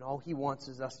God, and all He wants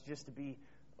is us just to be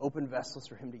open vessels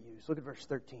for Him to use. Look at verse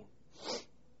 13.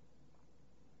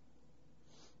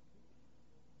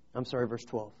 Verse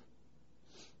 12.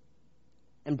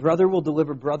 And brother will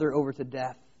deliver brother over to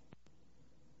death,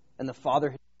 and the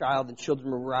father his child, and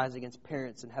children will rise against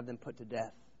parents and have them put to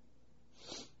death.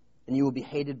 And you will be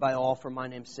hated by all for my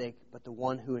name's sake, but the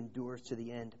one who endures to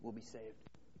the end will be saved.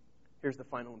 Here's the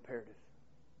final imperative.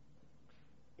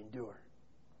 Endure.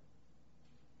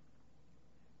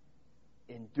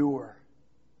 Endure.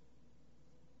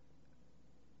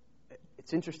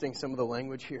 It's interesting, some of the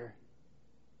language here.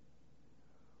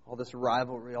 All this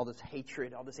rivalry, all this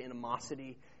hatred, all this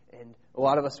animosity. And a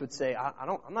lot of us would say,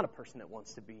 I'm not a person that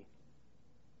wants to be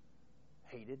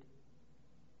hated.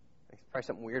 There's probably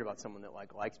something weird about someone that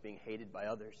likes being hated by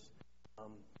others.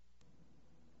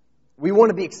 We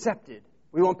want to be accepted.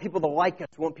 We want people to like us.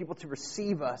 We want people to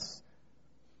receive us.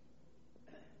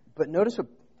 But notice what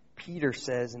Peter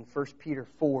says in 1 Peter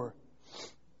 4.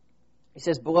 He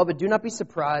says, Beloved, do not be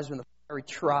surprised when the fiery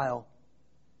trial,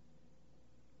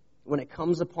 when it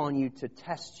comes upon you to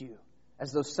test you,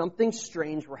 as though something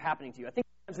strange were happening to you. I think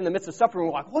sometimes in the midst of suffering,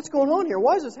 we're like, what's going on here?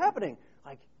 Why is this happening?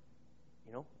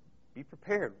 Be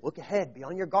prepared. Look ahead. Be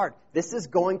on your guard. This is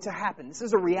going to happen. This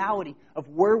is a reality of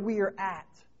where we are at.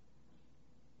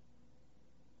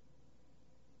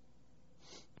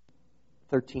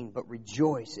 13, but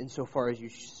rejoice insofar as you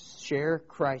share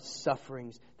Christ's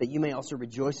sufferings, that you may also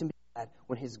rejoice and be glad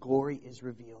when His glory is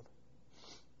revealed.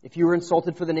 If you are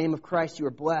insulted for the name of Christ, you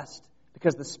are blessed,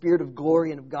 because the Spirit of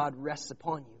glory and of God rests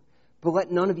upon you. But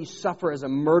let none of you suffer as a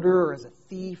murderer, or as a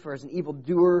thief, or as an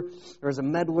evildoer, or as a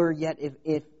meddler.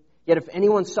 Yet if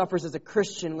anyone suffers as a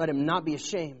Christian, let him not be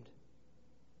ashamed,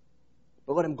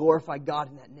 but let him glorify God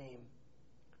in that name.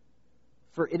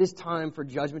 For it is time for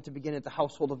judgment to begin at the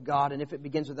household of God, and if it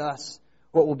begins with us,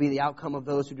 what will be the outcome of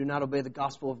those who do not obey the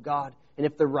gospel of God? And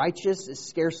if the righteous is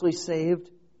scarcely saved,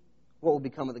 what will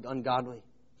become of the ungodly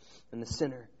and the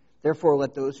sinner? Therefore,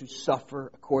 let those who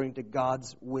suffer according to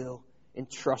God's will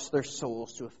entrust their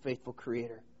souls to a faithful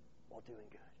Creator while doing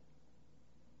good.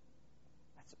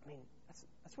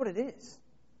 That's what it is.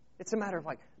 It's a matter of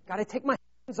God, I take my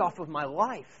hands off of my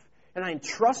life and I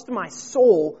entrust my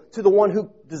soul to the one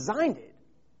who designed it.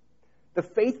 The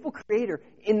faithful Creator,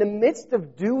 in the midst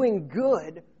of doing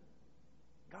good,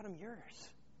 God, I'm yours.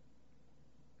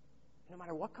 No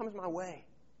matter what comes my way.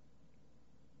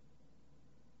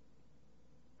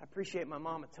 I appreciate my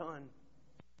mom a ton.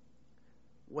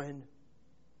 When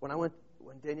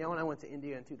Danielle and I went to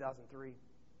India in 2003,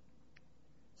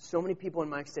 so many people in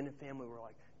my extended family were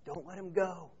like, don't let him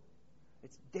go.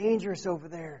 It's dangerous over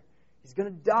there. He's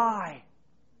going to die.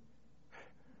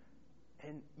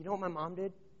 And you know what my mom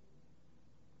did?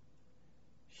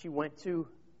 She went to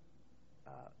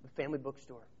the family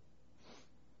bookstore.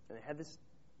 And they had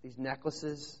these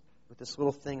necklaces with this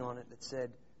little thing on it that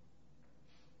said,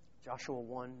 Joshua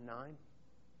 1:9,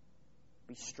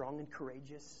 be strong and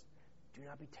courageous. Do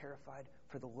not be terrified,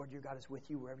 for the Lord your God is with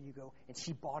you wherever you go. And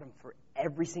she bought them for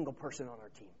every single person on our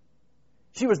team.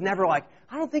 She was never like,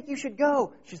 I don't think you should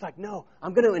go. She's like, no,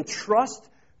 I'm going to entrust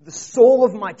the soul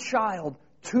of my child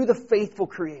to the faithful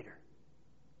Creator.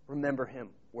 Remember Him.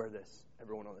 Wear this.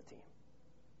 Everyone on the team.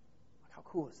 How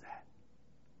cool is that?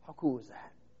 How cool is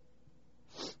that?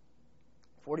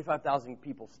 45,000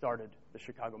 people started the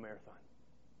Chicago Marathon.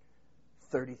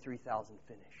 33,000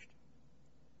 finished.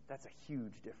 That's a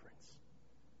huge difference.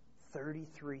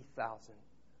 33,000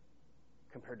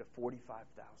 compared to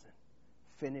 45,000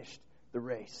 finished the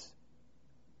race.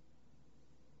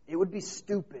 It would be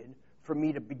stupid for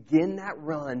me to begin that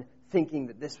run thinking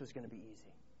that this was going to be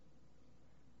easy.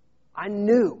 I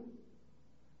knew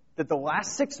that the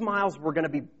last 6 miles were going to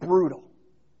be brutal,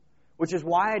 which is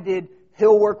why I did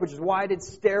hill work, which is why I did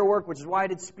stair work, which is why I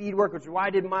did speed work, which is why I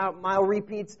did mile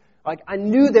repeats. Like, I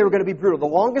knew they were going to be brutal. The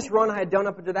longest run I had done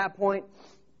up to that point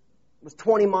was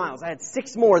 20 miles. I had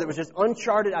 6 more that was just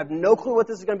uncharted. I have no clue what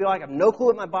this is going to be like. I have no clue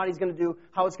what my body's going to do,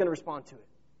 how it's going to respond to it.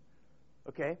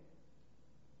 Okay?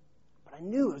 But I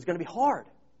knew it was going to be hard.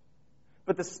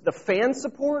 But the fan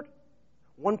support,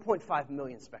 1.5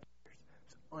 million spectators.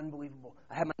 It was unbelievable.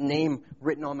 I had my name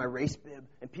written on my race bib,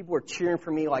 and people were cheering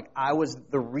for me like I was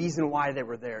the reason why they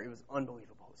were there. It was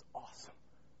unbelievable. It was awesome.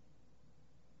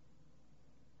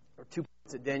 There were 2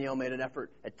 points that Danielle made an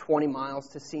effort at 20 miles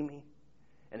to see me,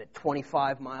 and at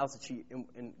 25 miles that she,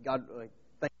 and God, like,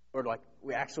 thank the Lord, like,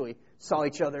 we actually saw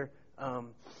each other.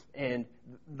 And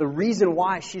the reason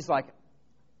why, she's like,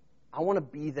 I want to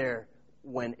be there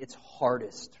when it's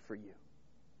hardest for you,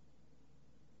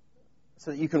 so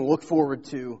that you can look forward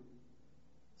to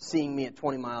seeing me at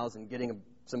 20 miles and getting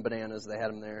some bananas. They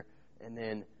had them there. And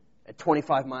then at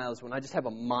 25 miles, when I just have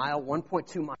a mile,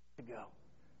 1.2 miles to go,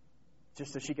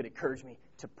 just so she could encourage me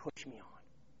to push me on.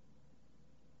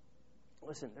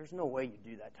 Listen, there's no way you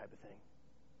do that type of thing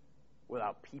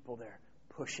without people there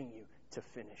pushing you to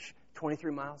finish.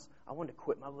 23 miles, I wanted to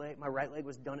quit my leg. My right leg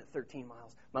was done at 13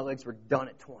 miles. My legs were done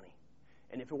at 20.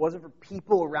 And if it wasn't for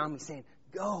people around me saying,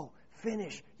 go,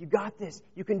 finish, you got this,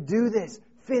 you can do this,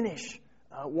 finish.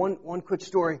 One quick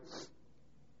story,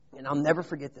 and I'll never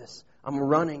forget this. I'm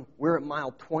running, we're at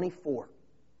mile 24.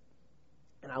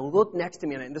 And I look next to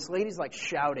me, and this lady's like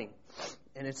shouting.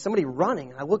 And it's somebody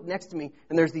running, and I look next to me,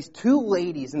 and there's these 2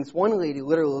 ladies, and this one lady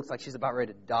literally looks like she's about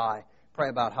ready to die, probably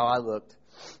about how I looked.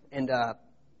 And I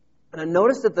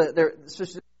noticed that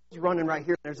she's running right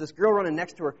here. There's this girl running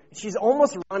next to her, and she's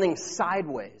almost running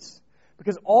sideways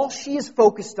because all she is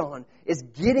focused on is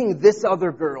getting this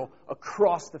other girl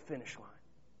across the finish line.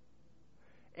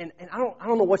 And I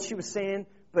don't know what she was saying,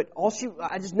 but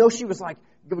I just know she was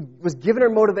giving her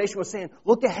motivation, was saying,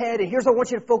 look ahead, and here's what I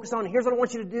want you to focus on, and here's what I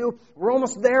want you to do. We're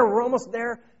almost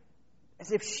there.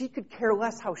 As if she could care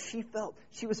less how she felt.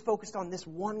 She was focused on this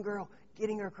one girl,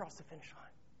 getting her across the finish line.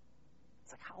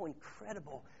 It's like, how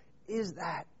incredible is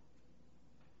that?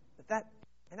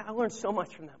 And I learned so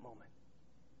much from that moment.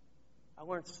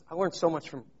 I learned so much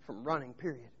from running,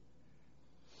 period.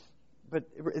 But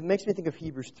it makes me think of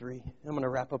Hebrews 3. And I'm going to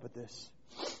wrap up with this.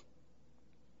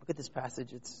 Look at this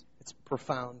passage. It's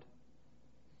profound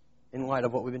in light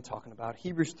of what we've been talking about.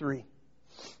 Hebrews 3,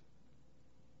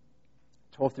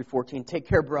 12 through 14. Take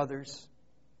care, brothers,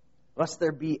 lest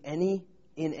there be in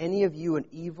any of you an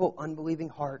evil, unbelieving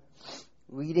heart,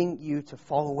 leading you to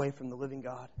fall away from the living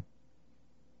God.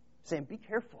 Saying, be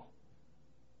careful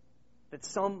that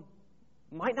some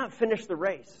might not finish the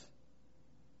race.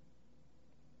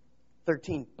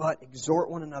 13, but exhort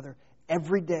one another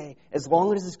every day, as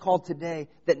long as it is called today,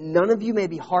 that none of you may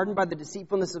be hardened by the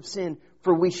deceitfulness of sin,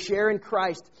 for we share in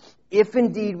Christ, if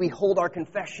indeed we hold our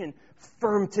confession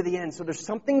firm to the end. So there's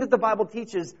something that the Bible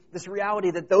teaches, this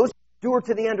reality that those who endure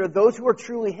to the end are those who are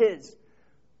truly His.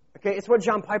 Okay, it's what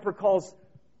John Piper calls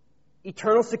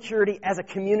eternal security as a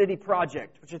community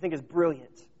project, which I think is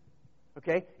brilliant.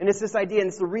 Okay? And it's this idea, and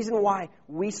it's the reason why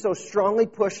we so strongly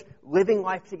push living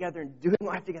life together and doing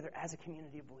life together as a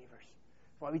community of believers.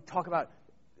 That's why we talk about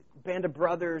Band of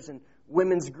Brothers and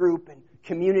women's group and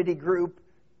community group.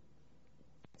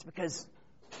 It's because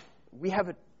we have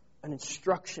an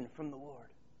instruction from the Lord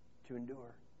to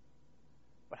endure.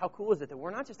 But how cool is it that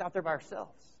we're not just out there by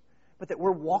ourselves, but that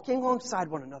we're walking alongside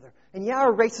one another. And yeah,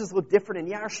 our races look different, and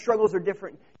yeah, our struggles are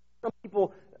different. Some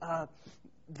people,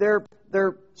 their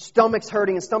stomach's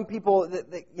hurting, and some people,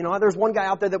 there's one guy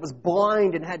out there that was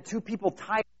blind and had 2 people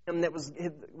tied to him that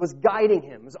was guiding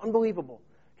him. It was unbelievable.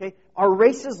 Okay, our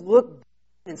races look different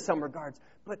in some regards,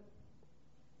 but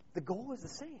the goal is the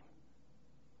same.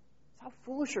 How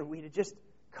foolish are we to just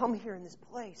come here in this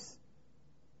place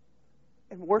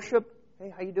and worship?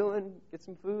 Hey, how you doing? Get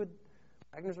some food.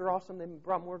 Wagners are awesome. They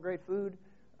brought more great food.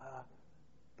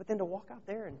 But then to walk out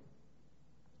there and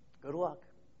good luck.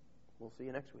 We'll see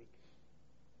you next week.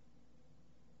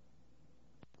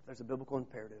 There's a biblical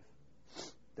imperative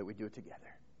that we do it together.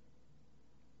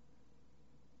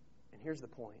 And here's the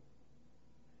point.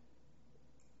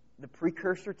 The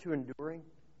precursor to enduring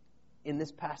in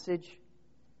this passage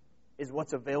is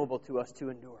what's available to us to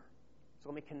endure. So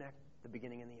let me connect the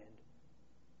beginning and the end.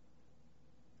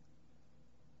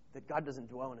 That God doesn't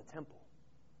dwell in a temple.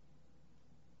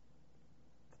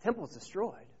 The temple is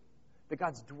destroyed. That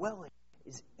God's dwelling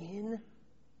is in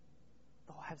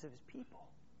the lives of His people,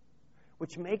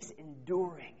 which makes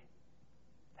enduring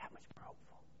that much more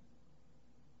hopeful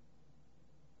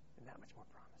and that much more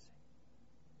promising.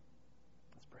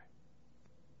 Let's pray.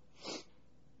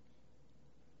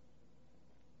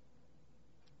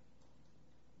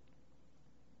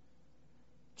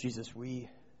 Jesus, we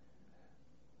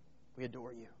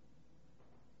adore you.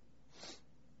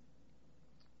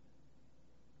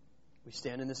 We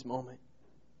stand in this moment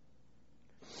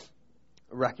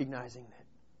recognizing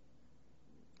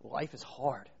that life is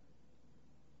hard.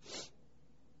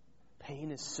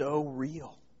 Pain is so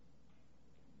real.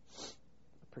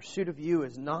 The pursuit of you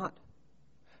is not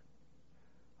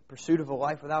a pursuit of a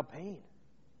life without pain.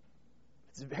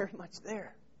 It's very much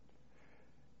there.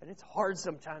 And it's hard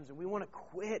sometimes, and we want to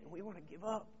quit, and we want to give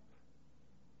up.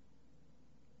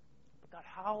 But God,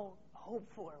 how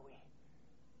hopeful are we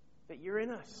that you're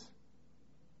in us?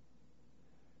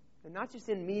 And not just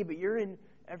in me, but you're in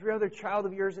every other child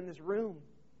of yours in this room.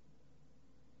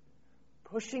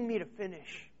 Pushing me to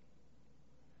finish.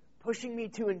 Pushing me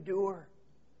to endure.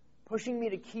 Pushing me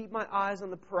to keep my eyes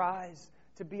on the prize.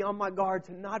 To be on my guard.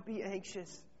 To not be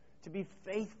anxious. To be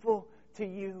faithful to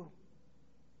you.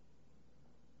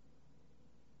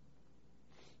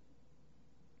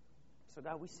 So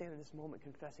God, we stand in this moment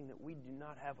confessing that we do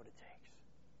not have what it takes.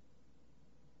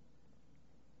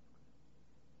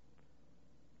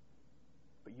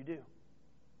 But you do. And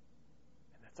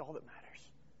that's all that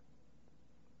matters.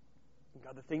 And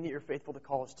God, the thing that you're faithful to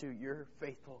call us to, you're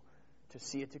faithful to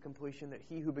see it to completion, that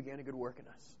He who began a good work in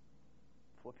us,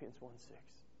 Philippians 1:6,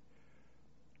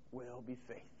 will be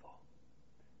faithful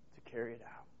to carry it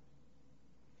out.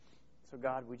 So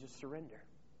God, we just surrender.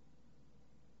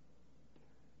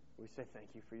 We say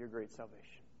thank you for your great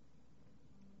salvation.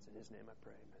 It's in His name I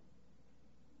pray, amen.